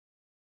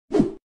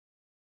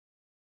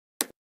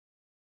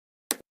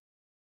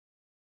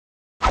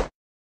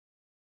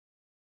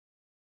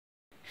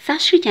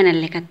සශ්‍රී channel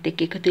එකත් එක්ක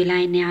එකතු වෙලා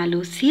ඉන්න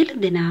යාළුවෝ සියලු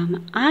දෙනාම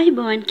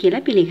ආයුබෝවන්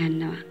කියලා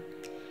පිළිගන්නවා.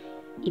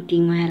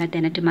 ඉතින් ඔයාලා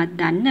දැනටමත්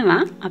දන්නවා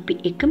අපි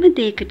එකම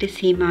දෙයකට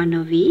සීමා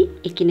නොවි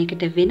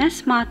එකිනෙකට වෙනස්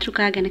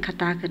මාතෘකා ගැන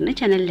කතා කරන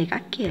channel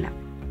එකක් කියලා.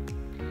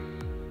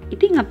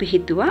 ඉතින් අපි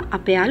හිතුවා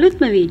අපේ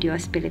අලුත්ම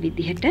වීඩියෝස් පෙළ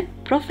විදිහට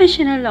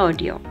professional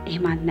audio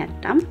එහෙමත්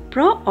නැත්නම්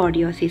pro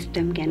audio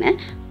system ගැන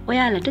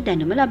ඔයාලට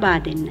දැනුම ලබා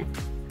දෙන්න.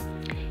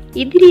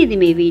 ඉදිරියේදී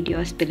මේ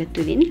වීඩියෝස් පෙළ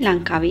තුලින්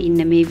ලංකාවේ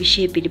ඉන්න මේ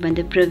විෂය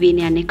පිළිබඳ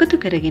ප්‍රවීණයන්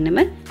එකතු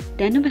කරගෙනම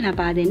දැනුම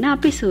ලබා දෙන්න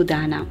අපි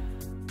සූදානම්.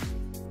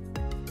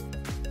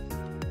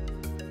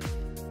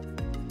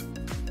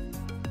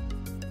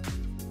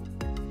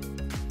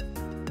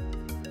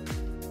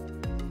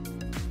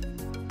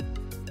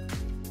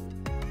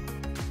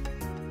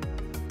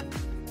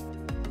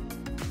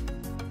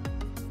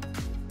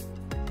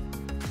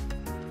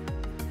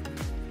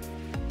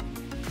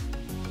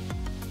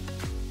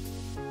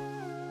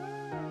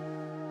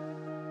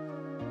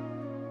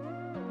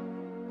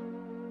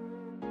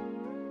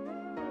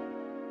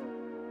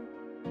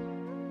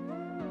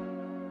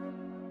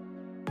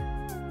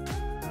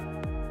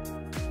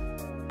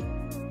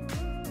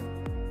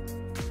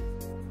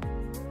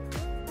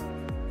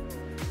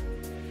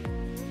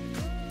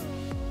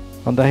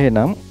 හොඳයි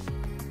එහෙනම්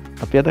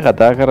අපි අද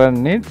කතා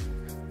කරන්නේ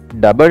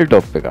ඩබල්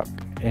টොප් එකක්.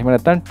 එහෙම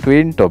නැත්නම්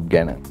ට්වින් টොප්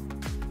ගැන.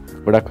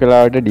 ගොඩක්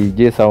වෙලාවට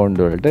DJ sound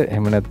වලට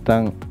එහෙම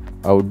නැත්නම්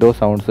outdoor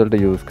sounds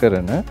වලට use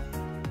කරන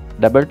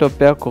ඩබල්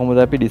টොප් එකක්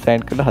කොහොමද අපි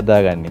ඩිසයින් කරලා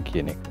හදාගන්නේ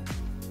කියන එක.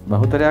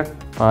 බහුතරයක්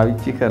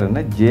පාවිච්චි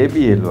කරන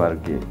JBL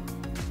වර්ගයේ.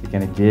 ඒ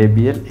කියන්නේ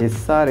JBL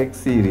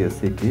SRX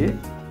series එකේ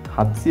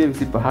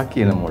 725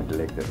 කියන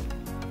මොඩල් එක.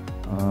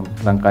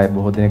 ලංකාවේ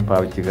බොහෝ දෙනෙක්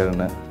පාවිච්චි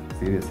කරන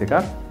series එකක්.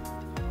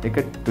 ඒක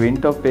ට්වින්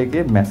টොප්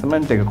එකේ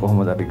මෙෂර්මන්ට් එක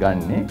කොහොමද අපි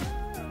ගන්නෙ?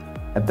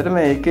 ඇත්තටම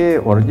ඒකේ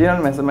ඔරිජිනල්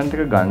මෙෂර්මන්ට්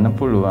එක ගන්න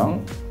පුළුවන්.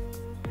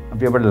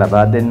 අපි අපිට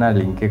ලබා දෙන්න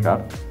ලින්ක් එකක්.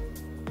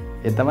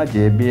 ඒ තමයි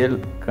JBL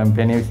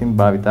කම්පැනි විසින්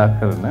භාවිතා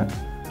කරන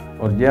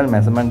ඔරිජිනල්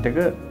මෙෂර්මන්ට්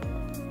එක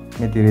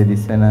මේ තිරේ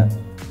දිස්සන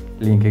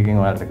ලින්ක්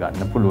එකකින් ඔයාලට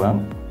ගන්න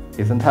පුළුවන්.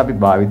 ඒ සඳහා අපි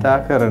භාවිතා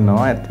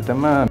කරනවා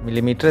ඇත්තටම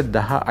මිලිමීටර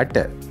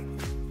 18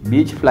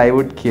 බීච්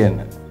ප්ලයිවුඩ් කියන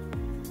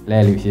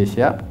ලෑලි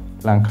විශේෂය.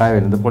 ලංකාවේ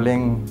වෙළඳ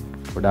පොලෙන්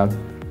ගොඩක්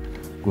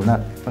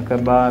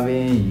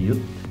ගුණාත්මකභාවයෙන්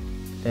යුත්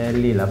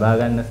ලෑලි ලබා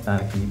ගන්න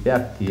ස්ථාන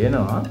කිහිපයක්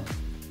තියෙනවා.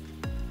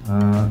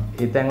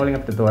 ඒ තැන් වලින්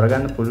අපිට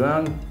තෝරගන්න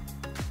පුළුවන්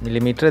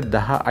මිලිමීටර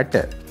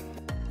 18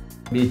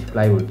 බීච්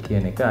ප්ලයිවුඩ්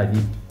කියන එක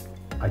අඩි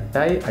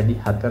 8යි අඩි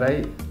 4යි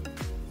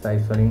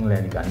සයිස් වලින්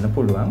ලෑලි ගන්න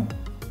පුළුවන්.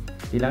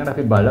 ඊළඟට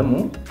අපි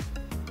බලමු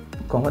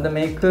කොහොමද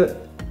මේක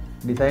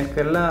ඩිසයින්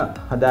කරලා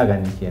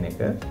හදාගන්නේ කියන එක.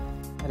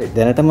 හරි,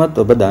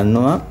 දැනටමත් ඔබ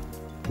දන්නවා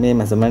මේ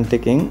මෙෂර්මන්ට්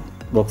එකෙන්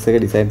බොක්ස්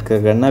එක ඩිසයින්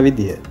කරගන්න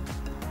විදිය.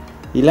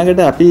 ඊළඟට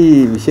අපි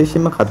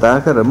විශේෂයෙන්ම කතා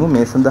කරමු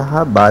මේ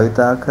සඳහා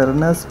භාවිතා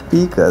කරන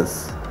ස්පීකර්ස්.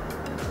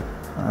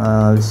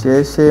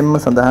 විශේෂයෙන්ම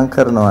සඳහන්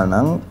කරනවා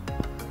නම්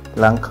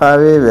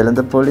ලංකාවේ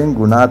වෙළඳ පොලින්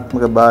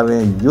ගුණාත්මක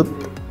භාවයෙන් යුත්,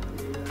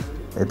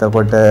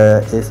 එතකොට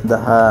ඒ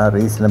සඳහා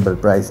රීසනබල්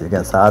ප්‍රයිස් එක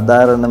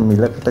සාධාරණ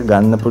මිලකට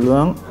ගන්න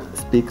පුළුවන්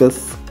ස්පීකර්ස්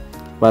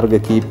වර්ග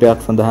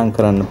කීපයක් සඳහන්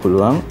කරන්න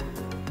පුළුවන්.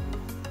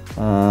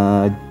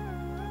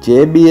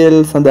 JBL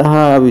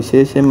සඳහා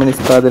විශේෂයෙන්ම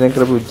නිෂ්පාදනය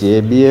කරපු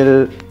JBL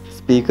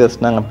ස්පීකර්ස්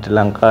නම් අපිට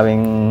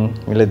ලංකාවෙන්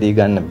මිලදී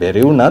ගන්න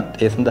බැරි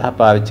වුණත් ඒ සඳහා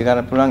පාවිච්චි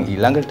කරන්න පුළුවන්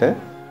ඊළඟට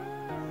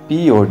P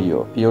audio.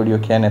 P audio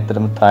කියන්නේ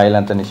ඇත්තටම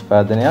තායිලන්ත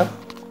නිෂ්පාදනයක්.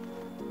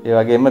 ඒ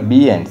වගේම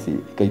BNC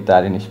එක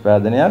ඉතාලි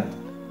නිෂ්පාදනයක්.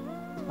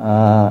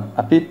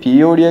 අපි P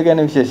audio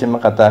ගැන විශේෂයෙන්ම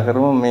කතා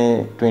කරමු මේ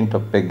ට්වින්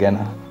টොප් එක ගැන.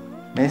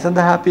 මේ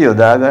සඳහා අපි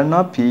යොදා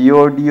ගන්නවා P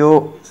audio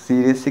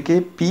series එකේ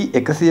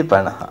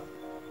P150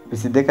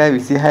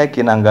 22/26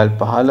 කියන අඟල්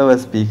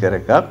 15 ස්පීකර්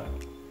එකක්.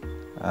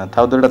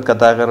 තවදුරටත්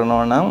කතා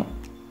කරනවා නම්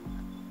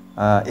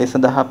ඒ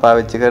සඳහා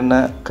පාවිච්චි කරන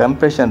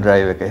කම්ප්‍රෙෂන්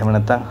ඩ්‍රයිව් එක එහෙම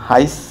නැත්නම්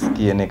හයිස්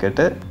කියන එකට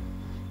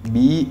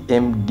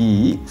BMD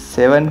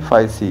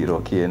 750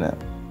 කියන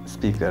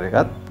ස්පීකර්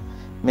එකත්.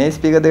 මේ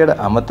ස්පීකර්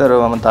දෙකට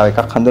අමතරව මම තව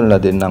එකක් හඳුන්වලා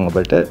දෙන්නම්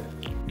ඔබට.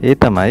 ඒ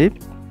තමයි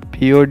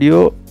P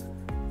audio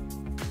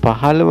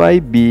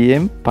 15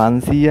 BM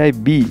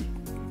 500B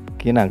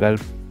කියන අඟල්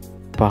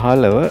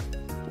 15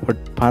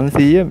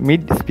 500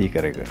 මිඩ්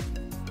ස්පීකර් එක.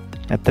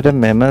 ඇත්තට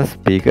මෙම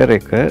ස්පීකර්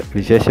එක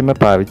විශේෂයෙන්ම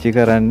පාවිච්චි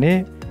කරන්නේ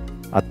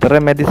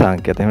අතරමැදි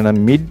සංකේත එහෙනම්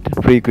මිඩ්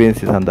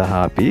ෆ්‍රීකවෙන්සි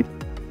සඳහා අපි.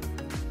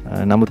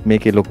 නමුත්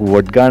මේකේ ලොකු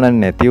වොට් ගානක්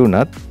නැති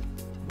වුණත්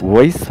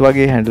වොයිස්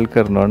වගේ හැන්ඩල්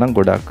කරනවා නම්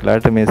ගොඩක්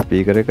වෙලාට මේ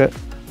ස්පීකර් එක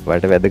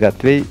වලට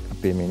වැදගත් වෙයි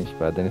අපේ මේ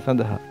නිෂ්පාදනය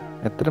සඳහා.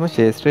 ඇත්තටම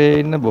ශාස්ත්‍රයේ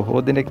ඉන්න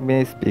බොහෝ දෙනෙක්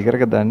මේ ස්පීකර්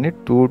එක දන්නේ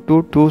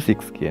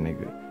 2226 කියන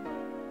එක.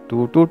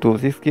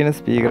 2226 කියන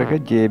ස්පීකර් එක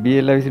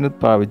JBL විසිනුත්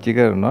පාවිච්චි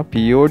කරනවා. P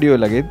audio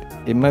ලගෙත්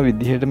එම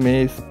විදිහට මේ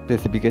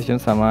ස්පෙસિෆිකේෂන්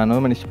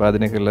සමානවම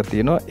නිෂ්පාදනය කරලා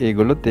තියෙනවා.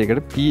 ඒගොල්ලොත්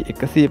ඒකට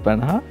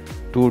P150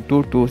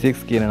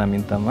 2226 කියන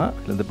නමින් තමයි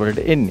වෙළඳපොළට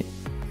එන්නේ.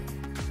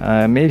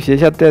 මේ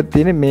විශේෂත්වයක්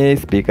තියෙන්නේ මේ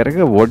ස්පීකර් එක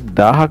වොට්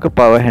 1000ක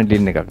පවර්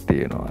හැන්ඩලින් එකක්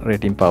තියෙනවා.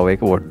 රේටින් පවර්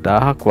එක වොට්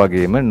 1000ක්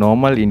වගේම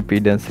normal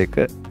impedance එක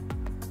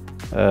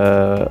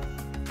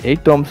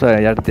 8 ohms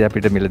යටතේ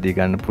අපිට මිලදී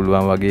ගන්න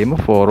පුළුවන් වගේම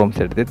 4 ohms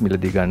යටතේත්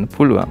මිලදී ගන්න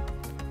පුළුවන්.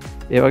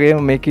 ඒ වගේම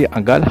මේකේ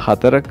අඟල්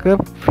 4ක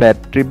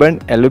flat ribbon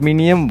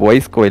aluminium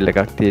voice coil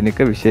එකක් තියෙන එක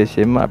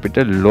විශේෂයෙන්ම අපිට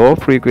ලෝ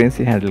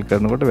ෆ්‍රීකවෙන්සි හැන්ඩල්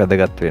කරනකොට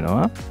වැදගත්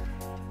වෙනවා.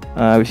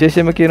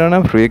 විශේෂයෙන්ම කියනවා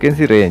නම්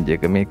ෆ්‍රීකවෙන්සි රේන්ජ්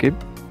එක මේකේ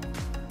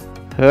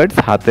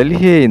හර්ට්ස්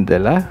 40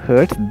 ඉඳලා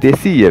හර්ට්ස්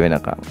 200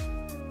 වෙනකම්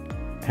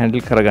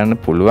හැන්ඩල් කරගන්න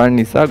පුළුවන්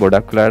නිසා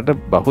ගොඩක් වෙලාට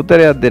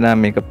බහුතරයක් දෙනා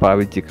මේක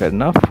පාවිච්චි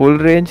කරන ෆුල්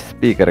රේන්ජ්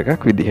ස්පීකර්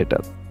එකක් විදිහට.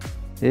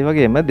 ඒ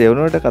වගේම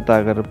දෙවනුවට කතා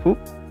කරපු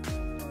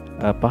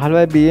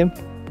 15BM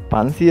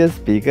 500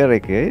 ස්පීකර්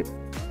එකේ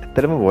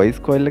ඇත්තටම වොයිස්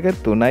කොයිල් එක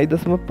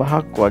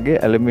 3.5ක් වගේ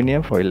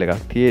ඇලුමිනියම් ෆොයිල්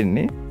එකක්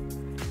තියෙන්නේ.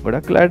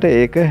 ගොඩක් වෙලාට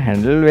ඒක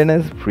හැන්ඩල් වෙන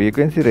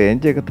ෆ්‍රීකවෙන්සි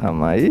රේන්ජ් එක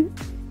තමයි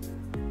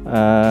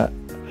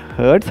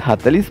හර්ට්ස්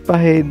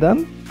 45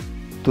 ඉඳන්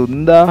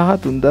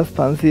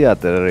 3000-3500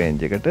 අතර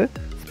රේන්ජ් එකට.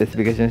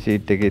 ස්පෙසිෆිකේෂන්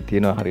ෂීට් එකේ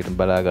තියෙනවා හරියට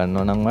බලා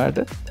ගන්නවා නම් ඔයාලට.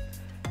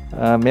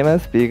 මෙම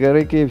ස්පීකර්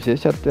එකේ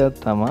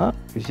විශේෂත්වයක් තමයි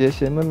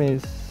විශේෂයෙන්ම මේ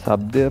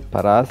ශබ්ද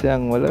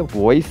පරාසයන් වල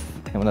වොයිස්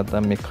එහෙම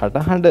නැත්නම් මේ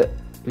කටහඬ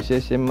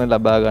විශේෂයෙන්ම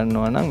ලබා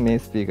ගන්නවා නම් මේ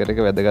ස්පීකර් එක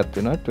වැදගත්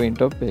වෙනවා ට්වින්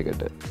টොප්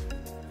එකකට.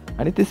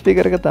 අනිත්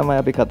ස්පීකර් එක තමයි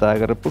අපි කතා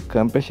කරපු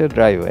කම්ප්‍රෙෂර්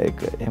ඩ්‍රයිවර්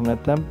එක. එහෙම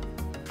නැත්නම්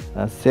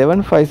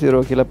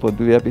 750 කියලා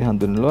පොදුවේ අපි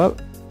හඳුන්වනවා.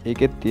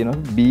 ඒකෙත්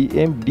තියෙනවා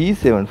BMD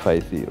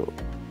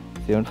 750.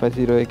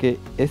 750 එකේ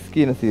S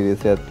කියන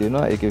සීරීස් එකක්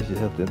තියෙනවා. ඒකේ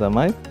විශේෂත්වය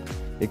තමයි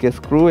ඒකේ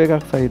ස්ක්‍රූ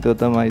එකක් සහිතව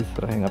තමයි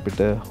ඉස්සරහින් අපිට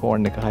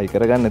හෝන් එක හයි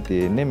කරගන්න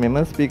තියෙන්නේ. මෙම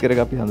ස්පීකර්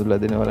එක අපි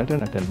හඳුන්වලා දෙන වලට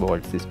නට් ඇන්ඩ්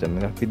බෝල්ට් සිස්ටම්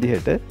එකක්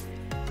විදිහට.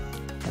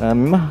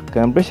 මෙම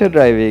කම්ප්‍රෙෂර්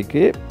ඩ්‍රයිවර්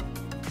එකේ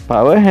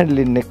පවර්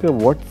හැන්ඩලින් එක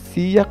වොට්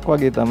 100ක්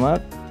වගේ තමයි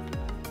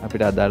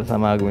අපිට අදාළ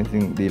සමාගම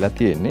විසින් දීලා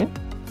තියෙන්නේ.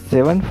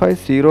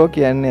 750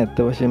 කියන්නේ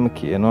ඇත්ත වශයෙන්ම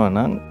කියනවා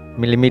නම්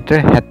මිලිමීටර්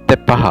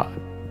 75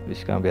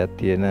 විස්කම්පයක්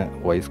තියෙන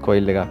වොයිස්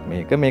කොයිල් එකක්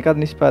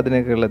මේකත් නිෂ්පාදනය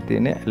කරලා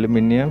තියෙන්නේ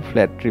ඇලුමිනියම්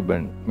ෆ්ලැට්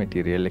රිබන්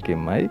මැටීරියල්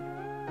එකෙන්මයි.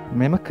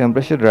 මෙම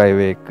කම්ප්‍රෙෂර්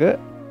ඩ්‍රයිවර් එක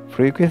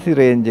ෆ්‍රීකවෙන්සි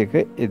රේන්ජ් එක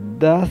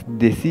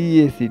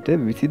 1200 සිට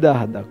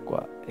 20000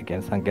 දක්වා. ඒ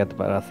කියන්නේ සංකේත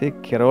පරාසයේ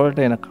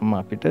කෙරවලට එනකම්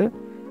අපිට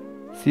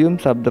සියුම්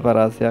ශබ්ද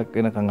පරාසයක්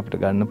වෙනකම් අපිට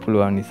ගන්න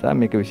පුළුවන් නිසා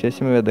මේක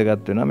විශේෂයෙන්ම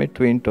වැදගත් වෙනවා මේ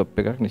ට්වින් টොප්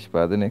එකක්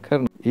නිෂ්පාදනය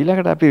කරන.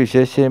 ඊළඟට අපි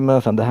විශේෂයෙන්ම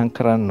සඳහන්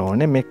කරන්න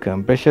ඕනේ මේ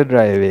කම්ප්‍රෙෂර්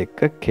ඩ්‍රයිවර්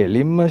එක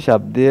කෙලින්ම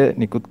ශබ්දය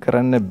නිකුත්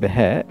කරන්න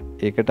බෑ.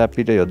 ඒකට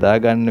අපිට යොදා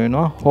ගන්න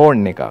වෙනවා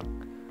හෝන් එකක්.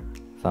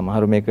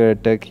 සමහරු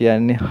මේකට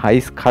කියන්නේ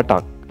හයිස්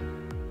කටක්.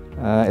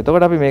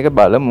 එතකොට අපි මේක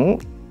බලමු.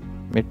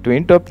 මේ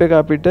ට්වින් টොප් එක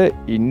අපිට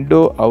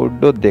ඉන්ඩෝ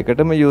අවුට්ඩෝ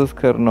දෙකටම යූස්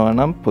කරනවා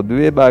නම්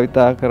පොදුවේ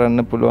භාවිතා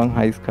කරන්න පුළුවන්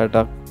හයිස්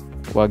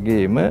කටක්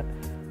වගේම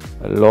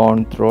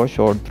ලෝන් ත්‍රෝ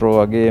ෂෝට් ත්‍රෝ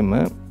වගේම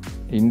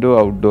ඉන්ඩෝ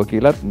අවුට්ඩෝ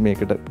කියලත්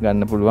මේකට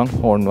ගන්න පුළුවන්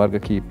හෝන් වර්ග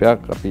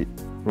කීපයක් අපි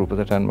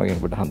රූපසටහන් වගේ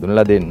ඔබට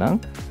හඳුන්වලා දෙන්නම්.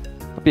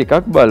 අපි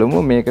එකක්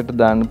බලමු මේකට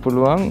දාන්න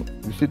පුළුවන්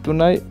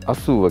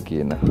 23.80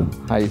 කියන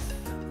හයිස්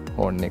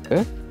හෝන් එක.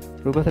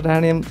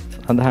 රූපසටහනේ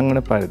සඳහන්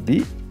වන පරිදි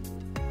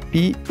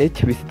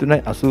PH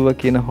 23.80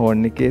 කියන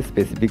හෝන් එකේ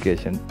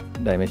ස්පෙසිෆිකේෂන්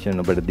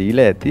ඩයිමෙන්ෂන් ඔබට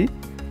දීලා ඇති.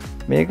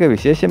 මේක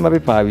විශේෂයෙන්ම අපි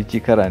පාවිච්චි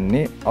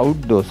කරන්නේ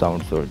අවුට්ඩෝ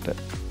සවුන්ඩ්ස් වලට.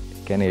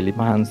 කියන්නේ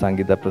එලිමහන්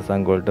සංගීත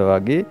ප්‍රසංග වලට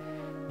වගේ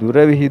දුර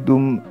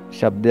විහිදුම්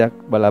ශබ්දයක්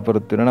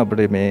බලාපොරොත්තු වෙනවා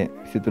අපිට මේ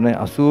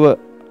 23.80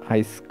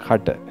 හයිස්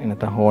කට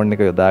එනත හෝන්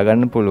එක යොදා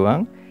ගන්න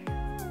පුළුවන්.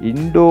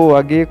 ඉන්ඩෝ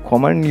වගේ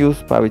කොමන් යූස්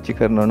පාවිච්චි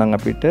කරනවා නම්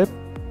අපිට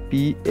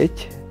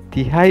PH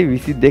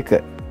 30.22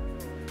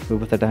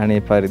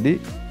 රූපසටහනේ පරිදි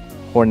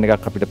හෝන්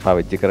එකක් අපිට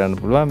පාවිච්චි කරන්න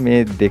පුළුවන්. මේ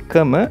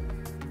දෙකම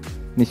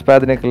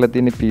නිෂ්පාදනය කරලා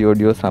තියෙන P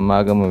audio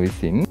සමාගම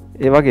විසින්.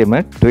 ඒ වගේම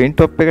ට්වින්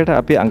টොප් එකට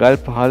අපි අඟල්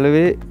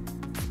 15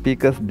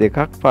 ස්පීකර්ස් දෙකක්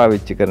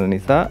පාවිච්චි කරන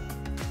නිසා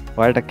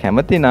ඔයාලට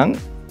කැමති නම්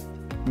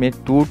මේ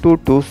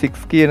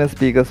 2226 කියන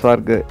ස්පීකර්ස්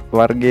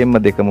වර්ගයෙන්ම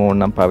දෙකම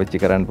ඕනනම්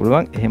පාවිච්චි කරන්න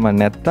පුළුවන්. එහෙම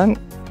නැත්නම්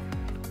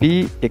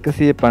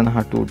P150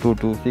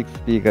 2226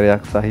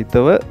 ස්පීකරයක්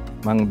සහිතව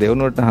මම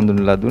දෙවනුවට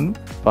හඳුන්වලා දුන්නු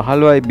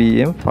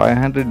 15BM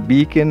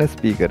 500B කියන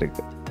ස්පීකර් එක.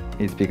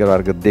 මේ ස්පීකර්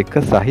වර්ග දෙක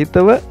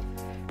සහිතව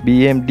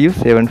BMD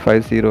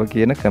 750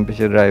 කියන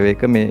කම්ප්‍රෙෂර් ඩ්‍රයිවර්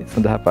එක මේ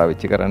සඳහා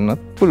පාවිච්චි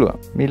කරන්නත් පුළුවන්.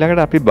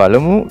 ඊළඟට අපි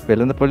බලමු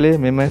වෙළඳපොලේ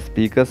මෙම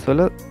ස්පීකර්ස්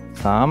වල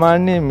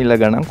සාමාන්‍ය මිල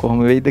ගණන්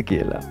කොහොම වෙයිද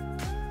කියලා.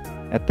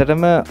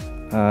 ඇත්තටම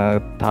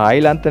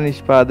තායිලන්ත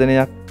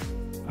නිෂ්පාදනයක්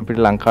අපිට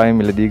ලංකාවේ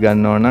මිලදී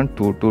ගන්නවා නම්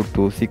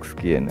 2226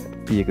 කියන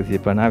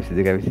P150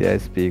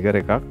 2226 ස්පීකර්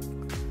එකක්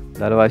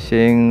දර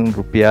වශයෙන්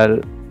රුපියල්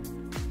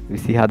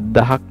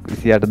 27000ක්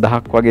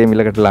 28000ක් වගේ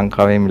මිලකට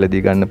ලංකාවේ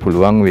මිලදී ගන්න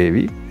පුළුවන්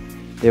වේවි.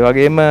 ඒ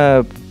වගේම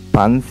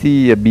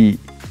 500B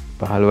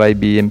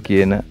 15BM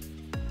කියන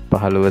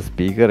 15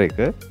 ස්පීකර් එක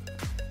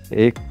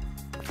ඒ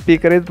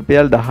ස්පීකරේ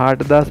රුපියල්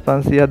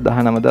 18500ක්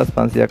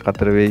 19500ක්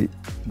අතර වෙයි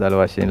දල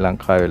වශයෙන්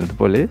ලංකාවේ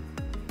වෙළඳපොලේ.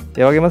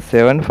 ඒ වගේම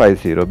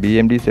 750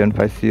 BMD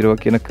 750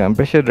 කියන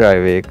කම්ප්‍රෙෂර්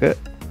ඩ්‍රයිවර් එක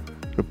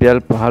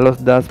රුපියල්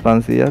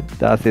 15500ක්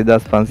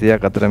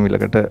 16500ක් අතර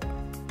මිලකට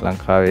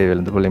ලංකාවේ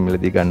වෙළඳපොලේ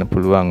මිලදී ගන්න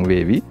පුළුවන්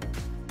වේවි.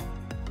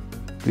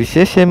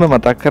 විශේෂයෙන්ම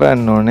මතක්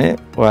කරන්න ඕනේ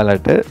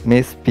ඔයාලට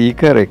මේ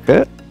ස්පීකර් එක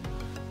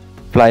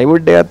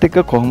ප්ලයිවුඩ් එකත් එක්ක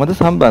කොහොමද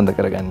සම්බන්ධ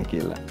කරගන්නේ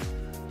කියලා.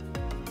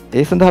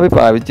 ඒ සඳහා අපි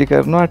පාවිච්චි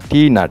කරනවා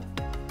T-nut.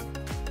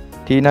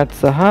 T-nut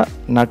සහ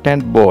nut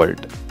and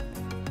bolt.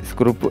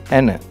 ස්ක්‍රූප්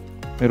N.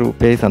 මේ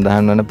රූපේ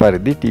සඳහන් වන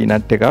පරිදි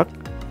T-nut එකක්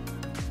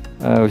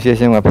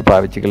විශේෂයෙන්ම අපි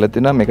පාවිච්චි කරලා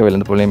තියෙනවා. මේක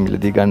වෙළඳ පොලෙන්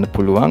මිලදී ගන්න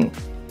පුළුවන්.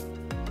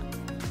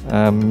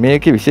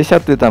 මේකේ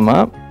විශේෂත්වය තමයි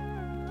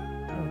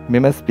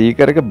මෙම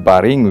ස්පීකර් එක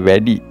බරින්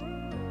වැඩි.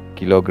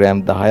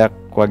 කිලෝග්‍රෑම්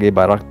 10ක් වගේ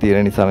බරක්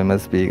තියෙන නිසා මෙම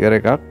ස්පීකර්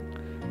එකක්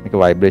මේක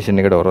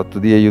ভাইබ්‍රේෂන් එකට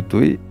ඔරොත්තු දිය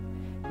යුතුයි.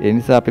 ඒ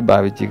නිසා අපි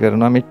පාවිච්චි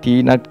කරනවා මේ T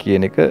nut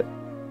කියන එක.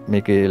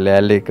 මේකේ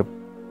ලෑල්ල එක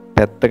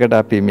පැත්තකට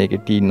අපි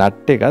මේකේ T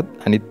nut එකත්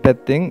අනිත්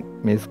පැත්තෙන්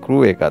මේ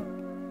ස්ක්‍රූ එකත්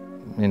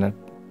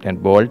මේ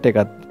බෝල්ට්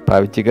එකත්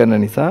පාවිච්චි කරන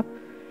නිසා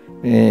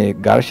මේ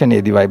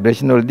ඝර්ෂණයේදී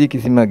ভাইබ්‍රේෂන් වලදී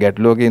කිසිම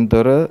ගැටලුවකින්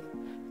තොර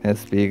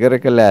ස්පීකර්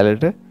එක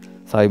ලෑල්ලට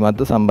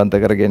සවිමත්ව සම්බන්ධ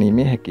කර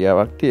ගැනීමේ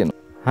හැකියාවක් තියෙනවා.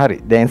 හරි.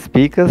 දැන්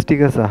ස්පීකර්ස්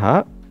ටික සහ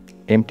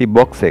empty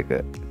box එක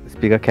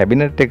ස්පීකර්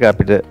කැබිනට් එක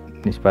අපිට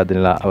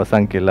නිෂ්පාදනයලා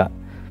අවසන් කියලා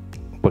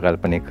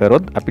උපකල්පනය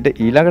කරොත් අපිට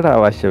ඊළඟට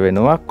අවශ්‍ය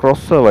වෙනවා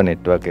crossover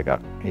network එකක්.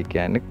 ඒ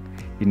කියන්නේ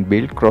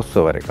inbuilt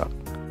crossover එකක්.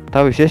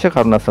 තව විශේෂ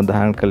කරුණක්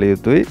සඳහන් කළ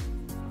යුතුයි.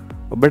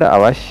 ඔබට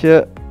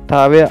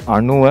අවශ්‍යතාවය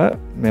අනුව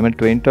මෙම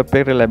twin top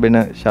එකට ලැබෙන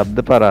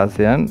ශබ්ද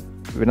පරාසයන්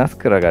වෙනස්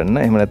කරගන්න.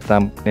 එහෙම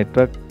නැත්නම්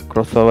network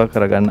crossover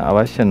කරගන්න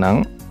අවශ්‍ය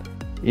නම්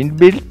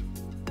inbuilt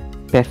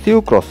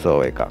passive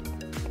crossover එකක්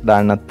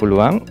දාන්නත්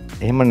පුළුවන්.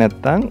 එහෙම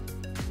නැත්නම්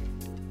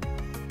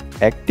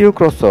active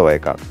crossover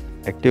එකක්.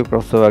 active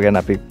crossover ගැන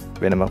අපි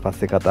වෙනම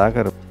පස්සේ කතා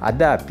කරමු.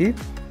 අද අපි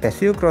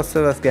passive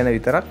crossovers ගැන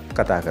විතරක්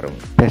කතා කරමු.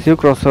 passive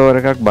crossover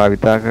එකක්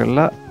භාවිතා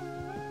කරලා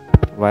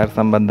වයර්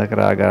සම්බන්ධ කර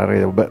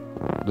ආකාරය ඔබ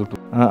දුටු.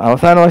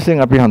 අවසාන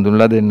වශයෙන් අපි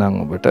හඳුන්ලා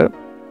දෙන්නම් ඔබට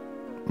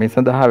මේ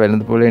සඳහා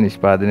වෙළඳ පොලේ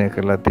නිෂ්පාදනය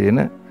කරලා තියෙන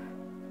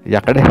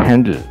යකඩ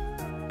හැන්ඩල්.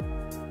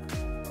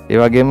 ඒ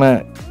වගේම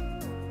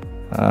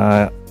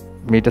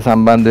මීට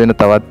සම්බන්ධ වෙන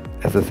තවත්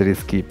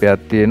ඇසසරිස්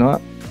කීපයක් තියෙනවා.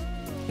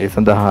 ඒ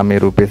සඳහා මේ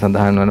රූපේ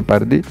සඳහන් වන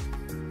පරිදි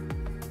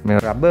මේ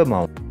රබර්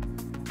මවුන්ට්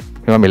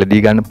මේවා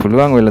මිලදී ගන්න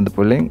පුළුවන් වෙළඳ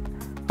පොලෙන්.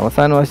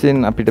 අවසාන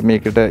වශයෙන් අපිට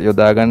මේකට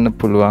යොදා ගන්න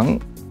පුළුවන්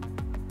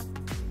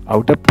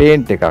outer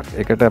paint එකක්.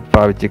 ඒකට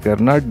පාවිච්චි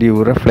කරන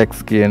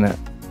Duraflex කියන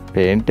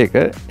paint එක.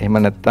 එහෙම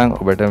නැත්නම්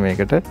ඔබට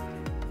මේකට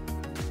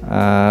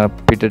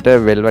පිටට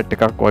velvet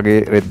එකක් වගේ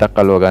රෙද්දක්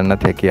අලව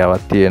ගන්නත්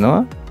හැකියාවක්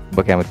තියෙනවා.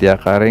 ඔබ කැමති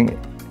ආකාරයෙන්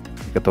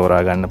ඒක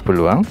තෝරා ගන්න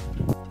පුළුවන්.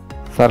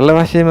 සරල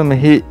වශයෙන්ම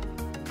මෙහි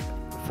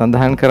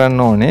සඳහන් කරන්න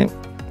ඕනේ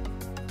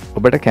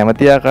ඔබට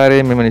කැමති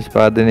ආකාරයෙන් මෙම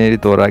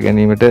නිෂ්පාදනයේදී තෝරා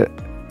ගැනීමට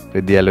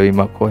රෙදි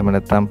ඇලවීමක් හෝ එහෙම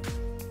නැත්නම්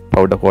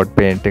powder coat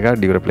paint එක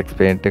Duraflex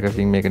paint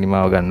එකකින් මේක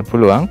නිමාව ගන්න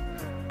පුළුවන්.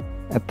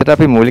 ඇත්තට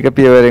අපි මූලික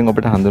පියවරෙන්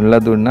ඔබට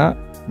හඳුන්වලා දුන්නා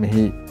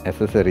මෙහි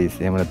accessories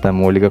එහෙම නැත්නම්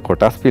මූලික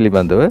කොටස්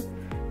පිළිබඳව.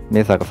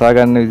 මේ සකසා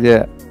ගන්න විදිය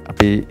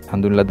අපි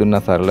හඳුන්වලා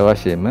දුන්නා සරල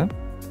වශයෙන්ම.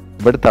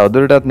 ඔබට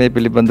තවදුරටත් මේ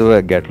පිළිබඳව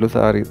ගැටලු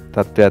සාරි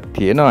තත්ත්වයක්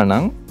තියෙනවා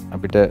නම්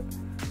අපිට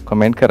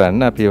කමෙන්ට්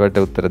කරන්න. අපි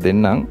ඒවට උත්තර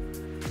දෙන්නම්.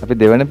 අපි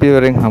දෙවන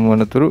පියවරෙන් හමු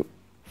වනතුරු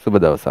සුබ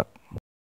දවසක්.